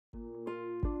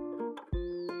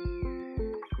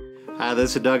Hi,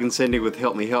 this is Doug and Cindy with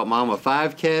Help Me Help Mama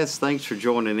 5cast. Thanks for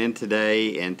joining in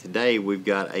today. And today we've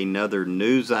got another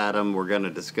news item we're going to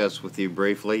discuss with you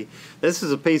briefly. This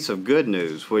is a piece of good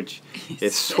news, which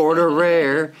is sort of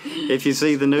rare if you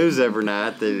see the news every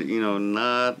night. That,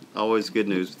 not always good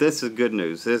news. This is good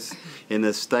news. This, in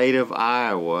the state of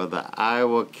Iowa, the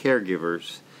Iowa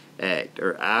Caregivers Act,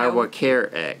 or Iowa Care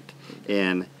Act.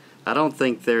 And I don't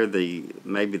think they're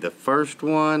maybe the first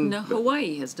one. No,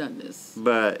 Hawaii has done this.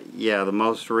 But yeah, the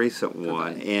most recent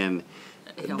one. And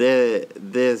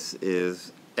this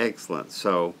is excellent.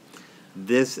 So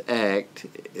this act,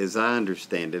 as I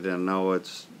understand it, and I know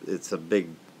it's a big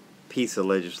piece of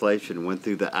legislation, went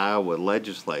through the Iowa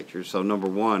legislature. So number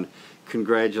one,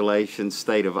 congratulations,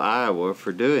 state of Iowa,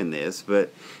 for doing this.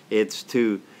 But it's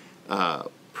to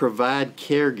provide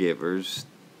caregivers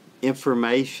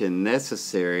information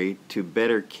necessary to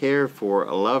better care for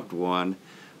a loved one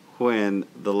when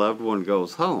the loved one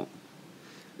goes home.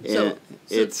 And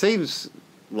it seems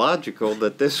logical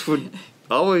that this would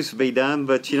always be done,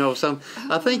 but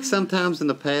I think sometimes in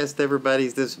the past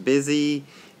everybody's this busy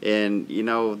and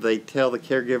they tell the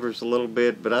caregivers a little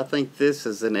bit, but I think this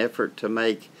is an effort to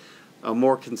make a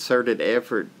more concerted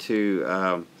effort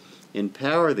to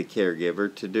empower the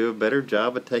caregiver to do a better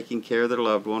job of taking care of their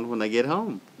loved one when they get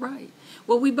home. Right.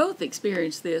 Well, we both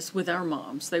experienced this with our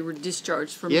moms. They were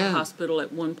discharged from the hospital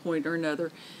at one point or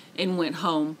another and went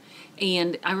home.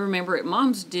 And I remember at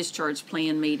Mom's discharge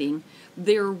plan meeting,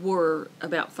 there were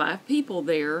about 5 people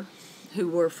there who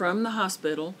were from the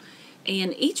hospital,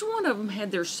 and each one of them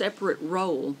had their separate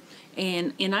role,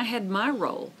 and I had my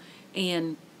role.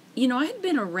 And, I had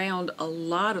been around a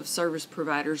lot of service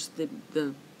providers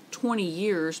the 20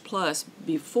 years plus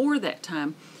before that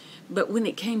time, but when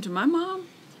it came to my mom,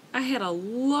 I had a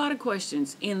lot of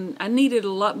questions and I needed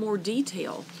a lot more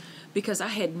detail because I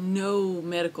had no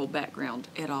medical background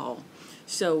at all.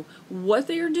 So what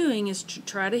they are doing is to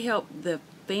try to help the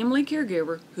family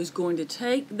caregiver who's going to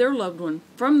take their loved one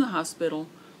from the hospital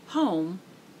home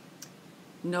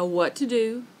know what to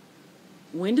do,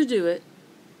 when to do it,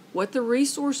 what the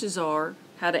resources are,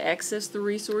 how to access the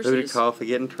resources. Who to call if they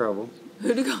get in trouble.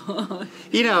 Who to call.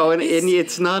 And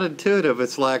it's not intuitive.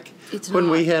 It's like when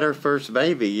we had our first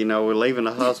baby, we're leaving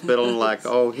the hospital and like,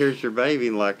 oh, here's your baby.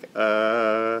 And like,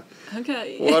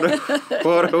 okay.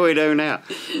 What do we do now?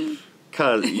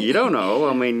 Because you don't know.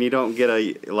 I mean, you don't get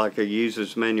a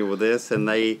user's manual with this. And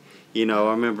they, I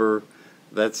remember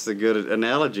that's the good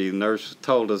analogy. The nurse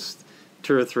told us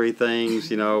 2 or 3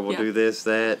 things, we'll do this,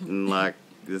 that, and like,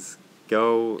 just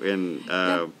go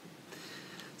and...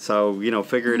 So,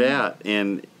 figure it out.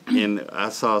 And I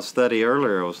saw a study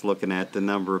earlier I was looking at the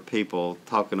number of people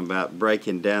talking about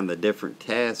breaking down the different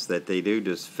tasks that they do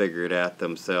just figure it out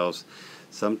themselves.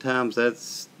 Sometimes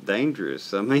that's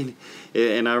dangerous. I mean,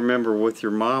 and I remember with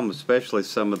your mom, especially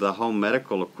some of the home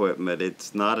medical equipment,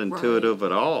 it's not intuitive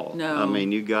at all. No. I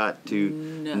mean, you got to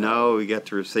know, you got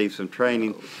to receive some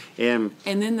training. And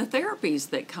then the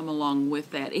therapies that come along with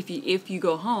that. If you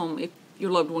go home, if your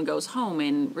loved one goes home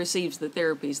and receives the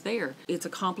therapies there, it's a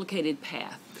complicated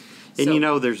path. And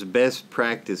there's best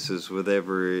practices with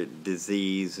every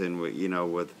disease and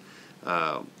with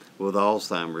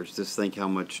Alzheimer's. Just think how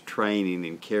much training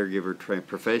and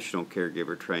professional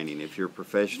caregiver training. If you're a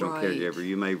professional caregiver,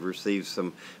 you may have received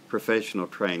some professional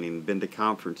training, been to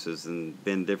conferences and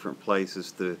been different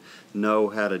places to know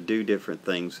how to do different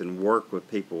things and work with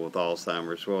people with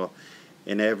Alzheimer's. Well,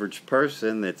 an average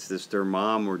person that's just their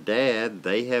mom or dad,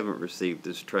 they haven't received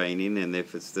this training, and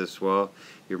if it's this, well,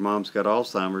 your mom's got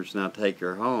Alzheimer's, now take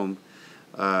her home,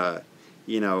 at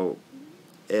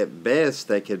best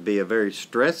that could be a very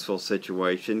stressful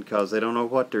situation because they don't know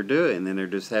what they're doing and they're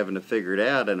just having to figure it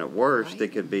out, and at worst it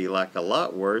could be like a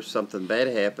lot worse, something bad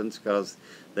happens because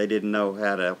they didn't know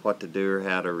what to do or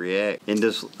how to react. And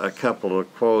just a couple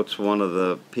of quotes, one of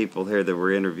the people here that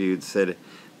were interviewed said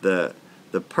the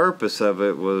purpose of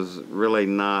it was really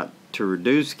not to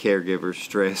reduce caregiver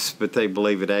stress, but they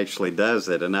believe it actually does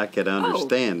it, and I could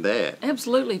understand that.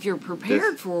 Absolutely. If you're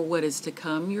prepared for what is to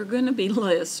come, you're going to be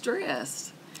less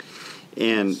stressed.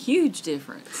 And huge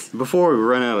difference. Before we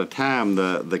run out of time,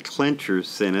 the clincher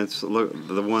sentence, look,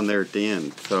 the one there at the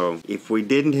end. So, if we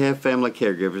didn't have family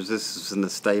caregivers, this is in the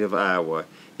state of Iowa,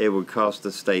 it would cost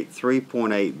the state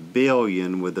 $3.8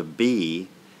 billion with a B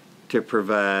to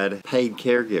provide paid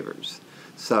caregivers.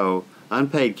 So,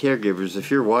 unpaid caregivers,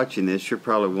 if you're watching this, you're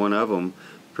probably one of them,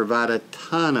 provide a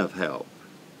ton of help.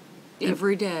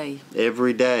 Every day.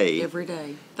 Every day. Every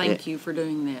day. Thank you for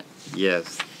doing that.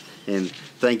 Yes. And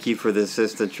thank you for the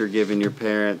assistance you're giving your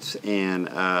parents. And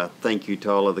thank you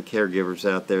to all of the caregivers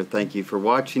out there. Thank you for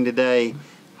watching today.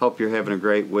 Hope you're having a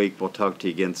great week. We'll talk to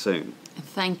you again soon.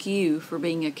 Thank you for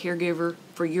being a caregiver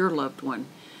for your loved one.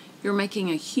 You're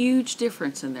making a huge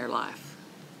difference in their life.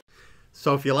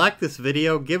 So if you like this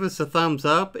video, give us a thumbs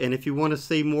up. And if you want to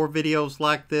see more videos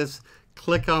like this,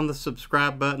 click on the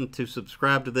subscribe button to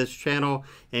subscribe to this channel,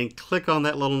 and click on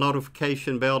that little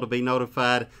notification bell to be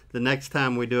notified the next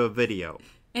time we do a video.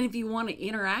 And if you want to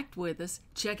interact with us,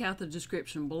 check out the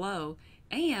description below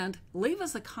and leave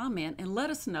us a comment and let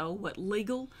us know what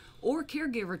legal or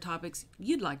caregiver topics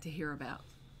you'd like to hear about.